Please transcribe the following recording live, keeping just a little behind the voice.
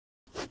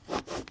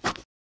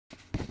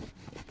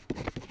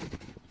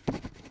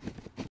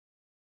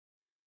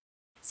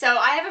So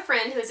I have a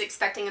friend who is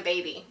expecting a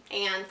baby,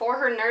 and for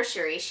her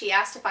nursery, she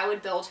asked if I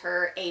would build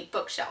her a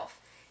bookshelf.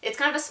 It's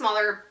kind of a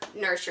smaller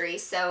nursery,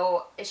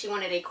 so she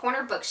wanted a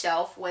corner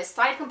bookshelf with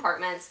side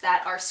compartments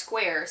that are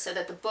square so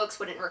that the books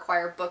wouldn't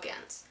require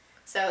bookends.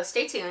 So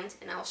stay tuned,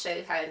 and I'll show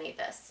you how I made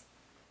this.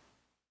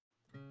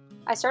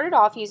 I started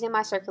off using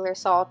my circular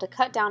saw to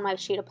cut down my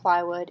sheet of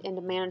plywood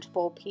into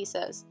manageable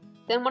pieces,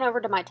 then went over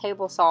to my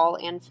table saw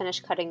and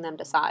finished cutting them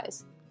to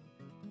size.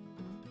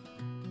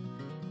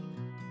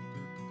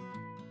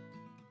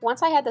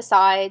 Once I had the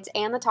sides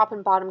and the top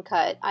and bottom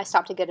cut, I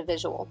stopped to get a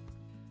visual.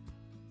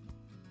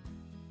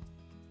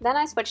 Then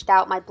I switched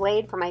out my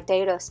blade for my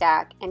dado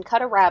stack and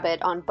cut a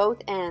rabbet on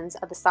both ends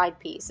of the side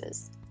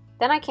pieces.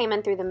 Then I came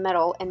in through the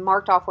middle and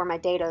marked off where my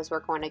dados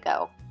were going to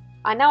go.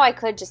 I know I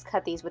could just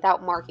cut these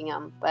without marking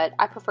them, but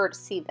I prefer to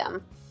see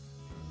them.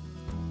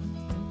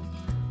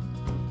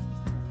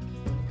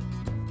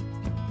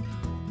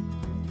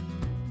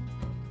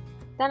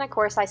 Then of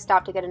course I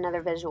stopped to get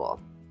another visual.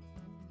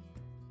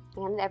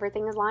 And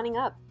everything is lining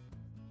up.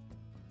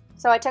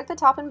 So I took the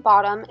top and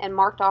bottom and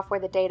marked off where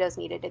the dados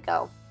needed to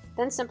go.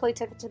 Then simply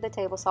took it to the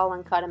table saw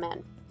and cut them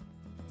in.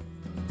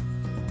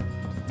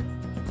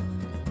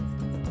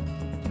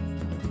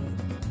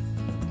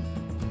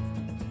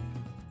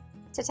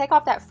 To take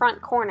off that front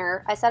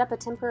corner, I set up a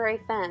temporary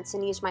fence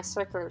and used my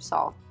circular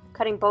saw,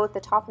 cutting both the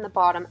top and the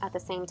bottom at the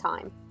same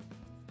time.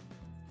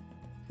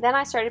 Then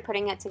I started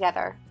putting it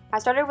together. I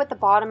started with the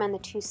bottom and the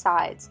two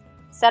sides,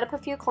 set up a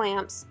few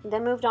clamps,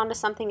 then moved on to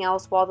something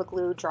else while the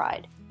glue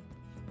dried.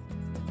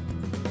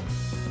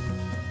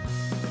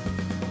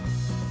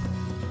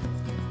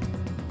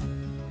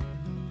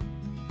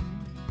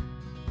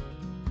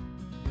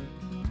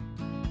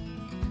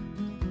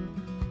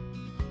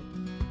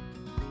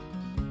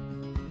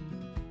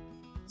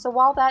 So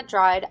while that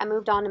dried, I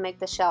moved on to make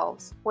the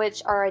shelves,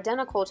 which are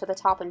identical to the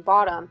top and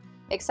bottom,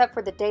 except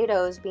for the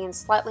dados being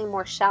slightly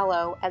more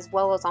shallow as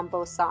well as on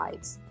both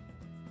sides.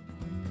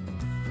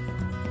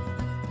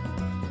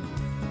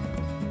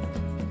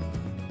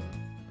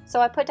 So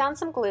I put down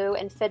some glue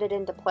and fit it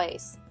into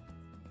place,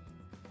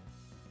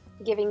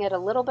 giving it a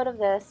little bit of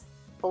this,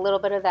 a little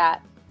bit of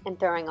that, and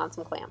throwing on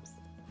some clamps.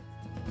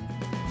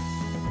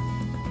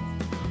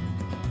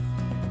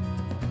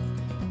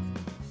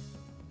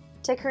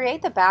 To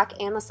create the back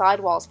and the side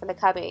walls for the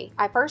cubby,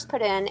 I first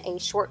put in a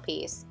short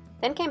piece,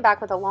 then came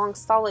back with a long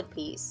solid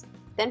piece,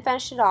 then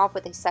finished it off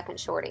with a second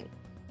shorty.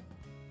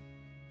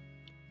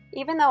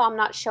 Even though I'm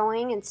not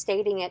showing and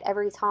stating it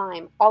every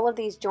time, all of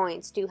these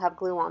joints do have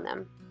glue on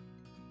them.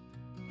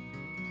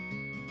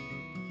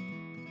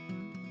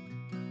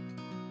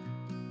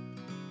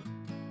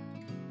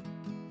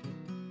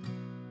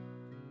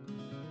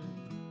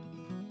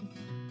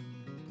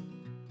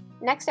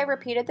 Next, I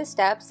repeated the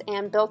steps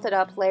and built it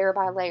up layer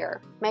by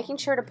layer, making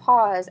sure to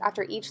pause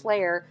after each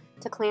layer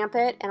to clamp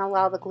it and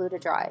allow the glue to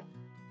dry.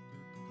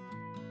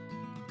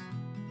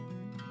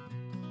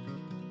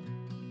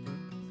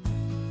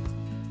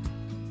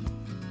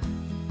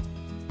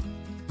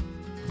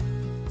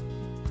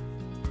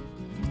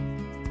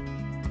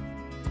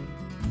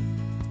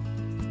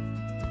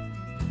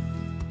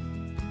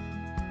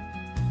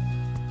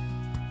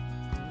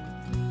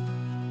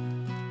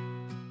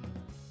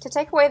 To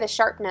take away the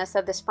sharpness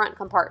of this front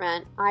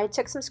compartment, I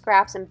took some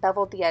scraps and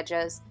beveled the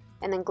edges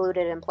and then glued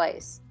it in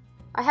place.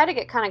 I had to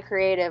get kind of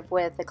creative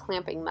with the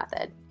clamping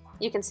method.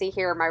 You can see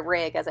here my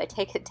rig as I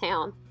take it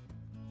down.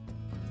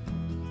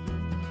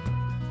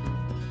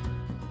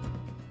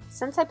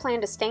 Since I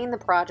planned to stain the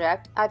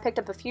project, I picked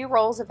up a few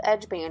rolls of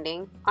edge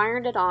banding,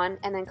 ironed it on,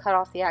 and then cut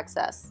off the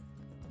excess.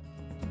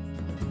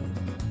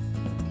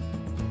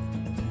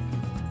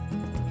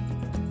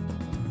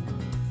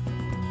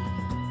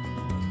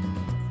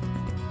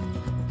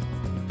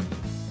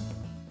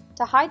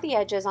 To hide the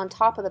edges on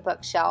top of the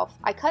bookshelf,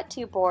 I cut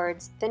two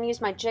boards, then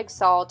used my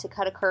jigsaw to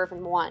cut a curve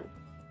in one.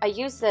 I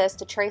used this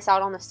to trace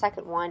out on the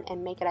second one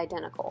and make it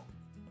identical.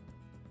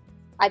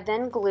 I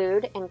then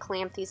glued and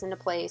clamped these into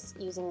place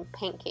using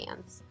paint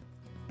cans.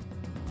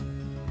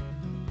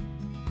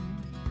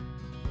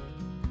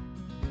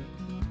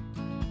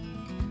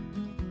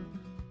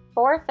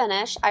 For a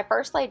finish, I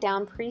first laid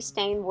down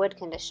pre-stained wood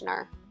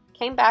conditioner,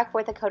 came back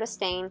with a coat of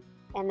stain,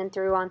 and then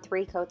threw on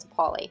 3 coats of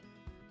poly.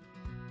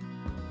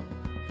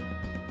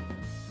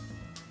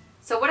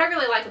 So what I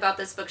really like about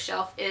this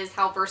bookshelf is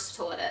how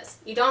versatile it is.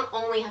 You don't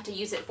only have to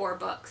use it for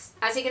books.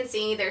 As you can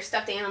see, there's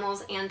stuffed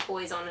animals and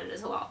toys on it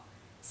as well.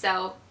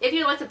 So if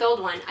you'd like to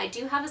build one, I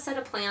do have a set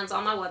of plans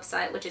on my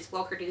website, which is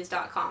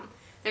wilkerson.com.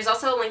 There's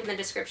also a link in the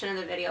description of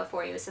the video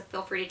for you, so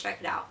feel free to check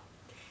it out.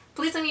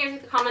 Please leave me your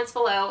comments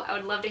below. I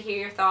would love to hear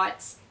your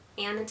thoughts.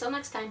 And until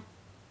next time.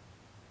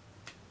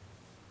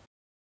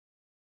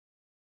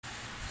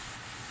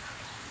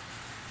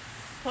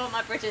 Pull up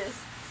my britches.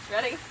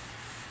 Ready?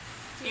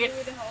 Do you need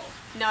me to hold?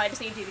 No, I just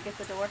need you to get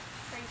the door. Are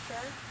you sure?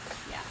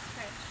 Yeah.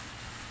 Okay.